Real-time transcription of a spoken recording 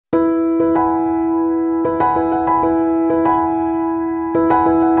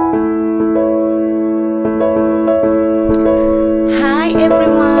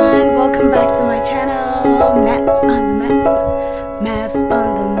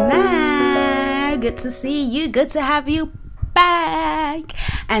good to see you, good to have you back.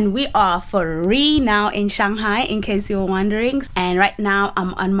 And we are for real now in Shanghai, in case you were wondering. And right now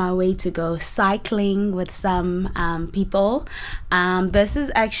I'm on my way to go cycling with some people. This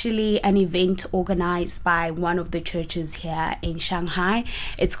is actually an event organized by one of the churches here in Shanghai.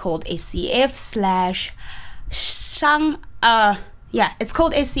 It's called SCF slash it's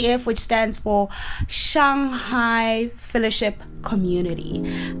called SCF, which stands for Shanghai Fellowship Community.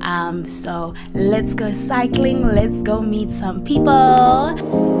 So let's go cycling, let's go meet some people.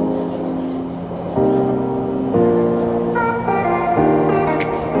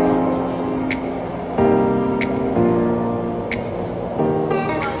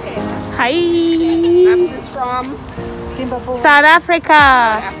 Hi. Maps is from South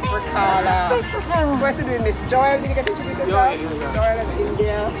Africa. Where's it doing, Miss Joel? Did you get to introduce yourself? Joel of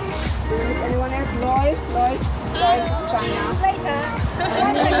India. Did you miss anyone else? Lois is China.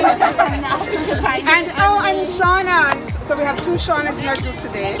 And Shauna. So we have two Shaunas in our group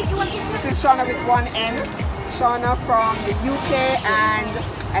today. This is Shauna with one N. Shauna from the UK and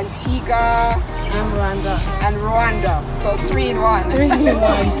Antigua and Rwanda. So 3 in 1. 3 in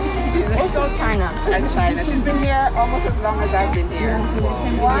 1. Also China. And China. She's been here almost as long as I've been here.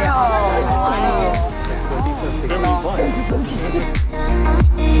 Wow.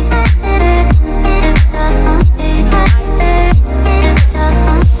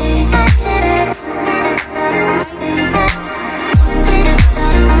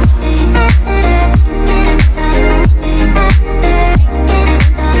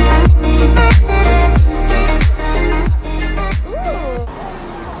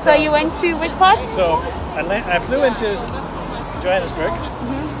 So you went to which part? So I flew into Johannesburg.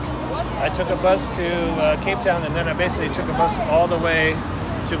 I took a bus to Cape Town, and then I basically took a bus all the way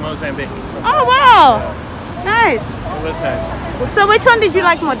to Mozambique. Oh wow! Nice. It was nice. So which one did you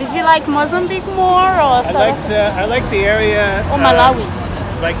like more? Did you like Mozambique more, or I liked the area. Or Malawi?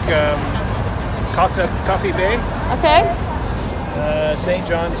 Like Coffee Bay. Okay. St.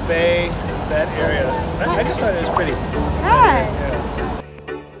 John's Bay, that area. I just thought it was pretty. Nice. Yeah.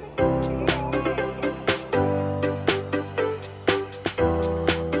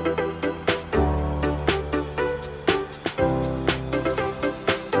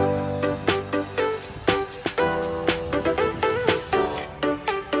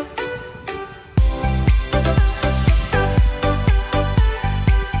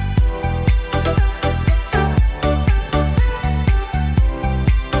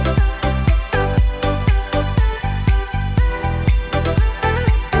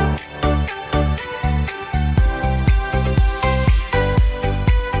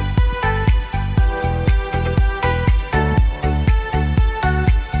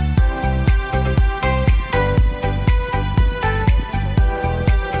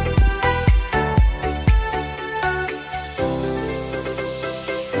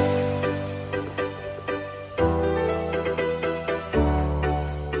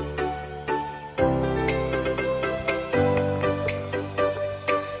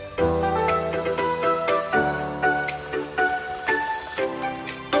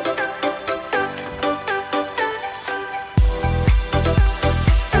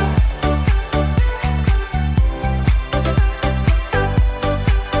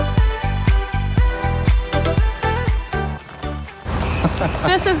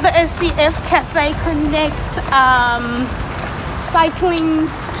 This is the SCF Cafe Connect cycling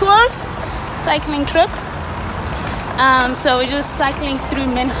trip. So we're just cycling through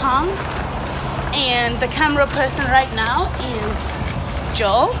Minhang, and the camera person right now is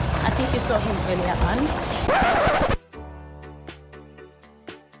Joel. I think you saw him earlier on.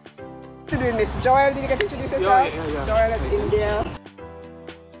 What are you doing, Miss Joel? Did you get to introduce yourself? Joel of India.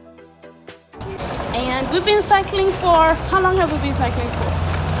 And we've been cycling for, how long have we been cycling for?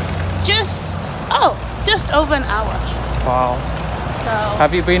 Just over an hour. Wow. So,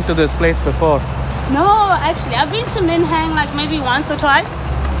 have you been to this place before? No, actually, I've been to Minhang like maybe once or twice.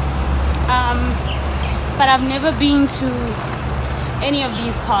 But I've never been to any of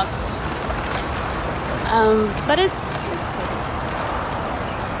these parts. But it's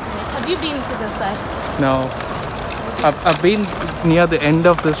have you been to this side? No. I've been near the end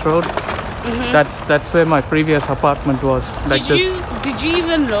of this road. That's where my previous apartment was. Like Did you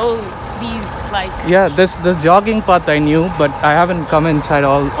even know these like? Yeah, this jogging path I knew, but I haven't come inside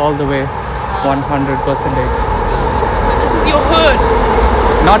all the way, 100%. So this is your hood?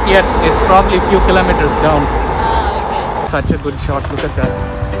 Not yet. It's probably a few kilometers down. Okay. Such a good shot. Look at that.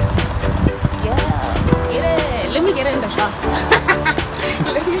 Yeah. Let me get in the shot.